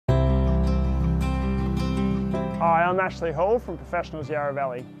Hi, I'm Ashley Hall from Professionals Yarra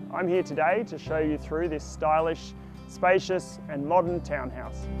Valley. I'm here today to show you through this stylish, spacious and modern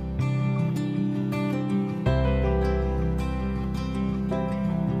townhouse.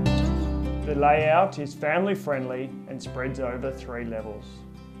 The layout is family friendly and spreads over 3 levels.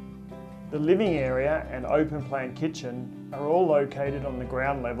 The living area and open plan kitchen are all located on the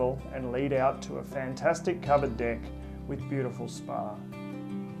ground level and lead out to a fantastic covered deck with beautiful spa.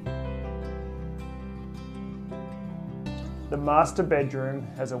 The master bedroom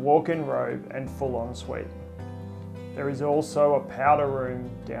has a walk-in robe and full ensuite. There is also a powder room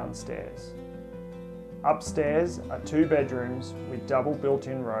downstairs. Upstairs are 2 bedrooms with double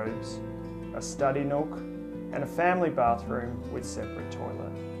built-in robes, a study nook and a family bathroom with separate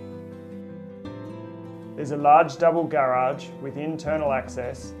toilet. There's a large double garage with internal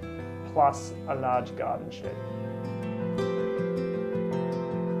access plus a large garden shed.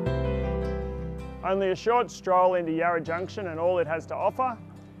 Only a short stroll into Yarra Junction and all it has to offer.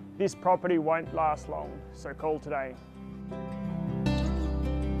 This property won't last long, so call today.